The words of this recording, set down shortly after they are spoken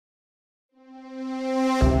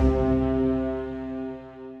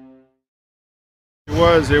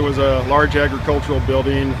It was a large agricultural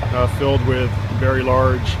building filled with very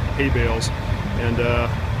large hay bales, and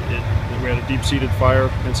we had a deep-seated fire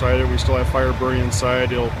inside it. We still have fire burning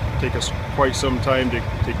inside. It'll take us quite some time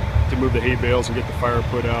to move the hay bales and get the fire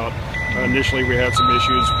put out. Initially we had some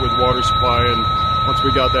issues with water supply, and once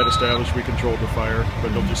we got that established we controlled the fire,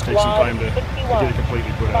 but it'll just take some time to get it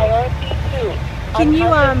completely put out. Can you,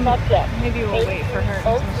 maybe we'll wait for her.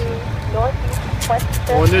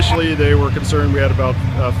 Well, initially they were concerned. We had about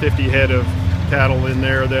 50 head of cattle in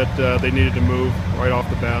there that they needed to move right off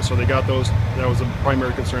the bat, so they got those. That was the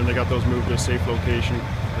primary concern. They got those moved to a safe location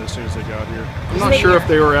as soon as they got here. I'm not sure if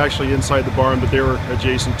they were actually inside the barn, but they were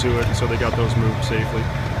adjacent to it, and so they got those moved safely.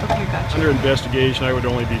 Okay, gotcha. Under investigation, I would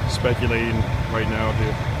only be speculating right now to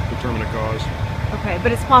determine a cause. Okay,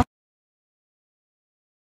 but it's possible